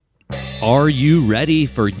Are you ready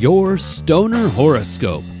for your Stoner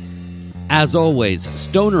Horoscope? As always,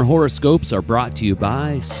 Stoner Horoscopes are brought to you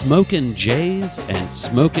by Smokin' Jays and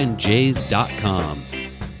SmokinJays.com.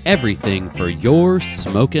 Everything for your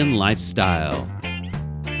smokin' lifestyle.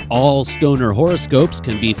 All Stoner Horoscopes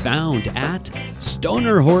can be found at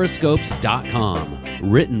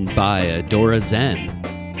StonerHoroscopes.com, written by Adora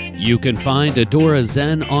Zen. You can find Adora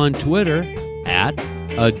Zen on Twitter at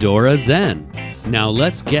Adora Zen. Now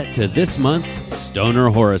let's get to this month's Stoner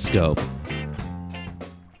Horoscope.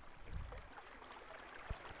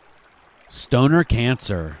 Stoner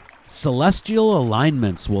Cancer. Celestial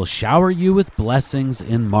alignments will shower you with blessings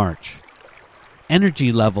in March.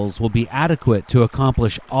 Energy levels will be adequate to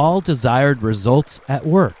accomplish all desired results at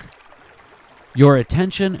work. Your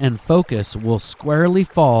attention and focus will squarely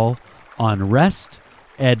fall on rest,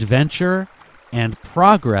 adventure, and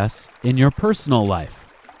progress in your personal life.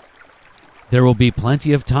 There will be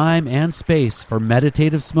plenty of time and space for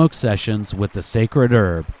meditative smoke sessions with the sacred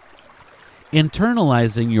herb.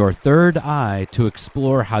 Internalizing your third eye to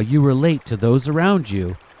explore how you relate to those around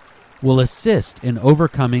you will assist in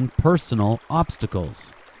overcoming personal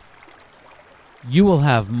obstacles. You will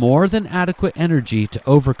have more than adequate energy to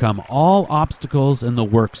overcome all obstacles in the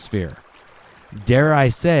work sphere. Dare I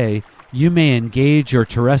say, you may engage your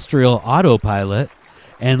terrestrial autopilot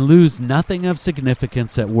and lose nothing of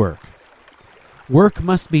significance at work. Work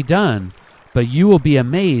must be done, but you will be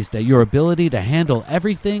amazed at your ability to handle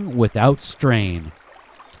everything without strain.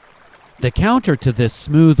 The counter to this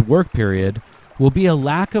smooth work period will be a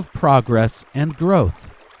lack of progress and growth.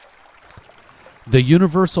 The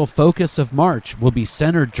universal focus of March will be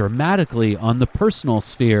centered dramatically on the personal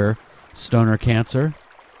sphere, Stoner Cancer.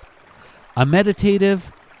 A medicated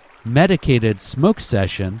smoke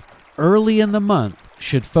session early in the month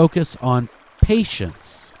should focus on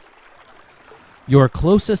patience. Your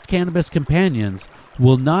closest cannabis companions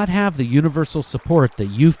will not have the universal support that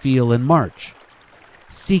you feel in March.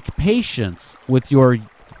 Seek patience with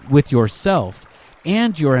yourself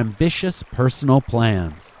and your ambitious personal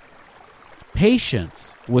plans.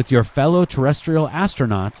 Patience with your fellow terrestrial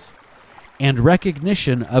astronauts and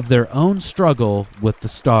recognition of their own struggle with the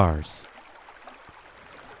stars.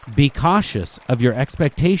 Be cautious of your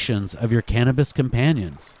expectations of your cannabis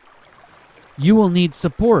companions. You will need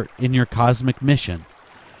support in your cosmic mission,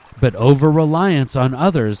 but over-reliance on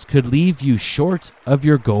others could leave you short of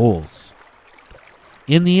your goals.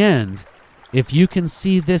 In the end, if you can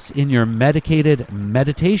see this in your medicated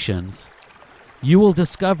meditations, you will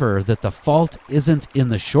discover that the fault isn't in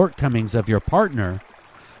the shortcomings of your partner,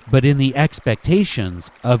 but in the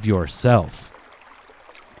expectations of yourself.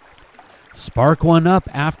 Spark one up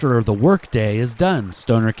after the workday is done,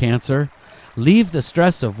 Stoner Cancer. Leave the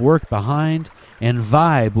stress of work behind and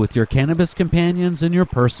vibe with your cannabis companions in your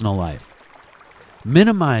personal life.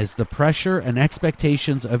 Minimize the pressure and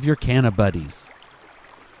expectations of your canna buddies.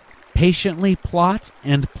 Patiently plot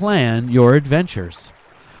and plan your adventures.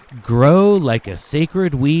 Grow like a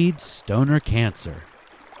sacred weed, Stoner Cancer.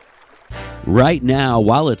 Right now,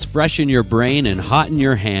 while it's fresh in your brain and hot in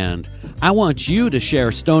your hand, I want you to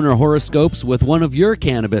share Stoner Horoscopes with one of your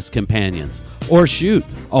cannabis companions. Or shoot,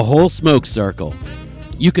 a whole smoke circle.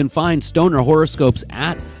 You can find Stoner Horoscopes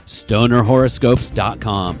at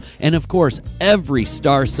StonerHoroscopes.com. And of course, every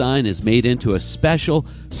star sign is made into a special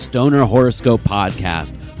Stoner Horoscope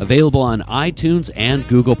podcast, available on iTunes and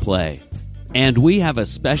Google Play. And we have a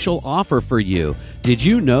special offer for you. Did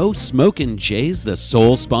you know Smokin' Jays, the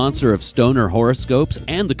sole sponsor of Stoner Horoscopes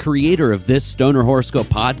and the creator of this Stoner Horoscope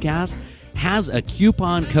podcast, has a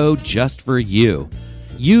coupon code just for you.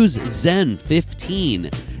 Use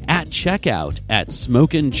Zen15 at checkout at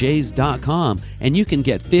SmokinJays.com and you can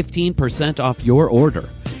get 15% off your order.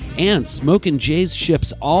 And Smokin' Jays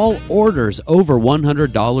ships all orders over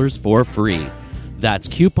 $100 for free. That's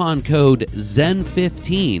coupon code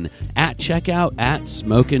Zen15 at checkout at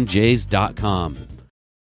SmokinJays.com.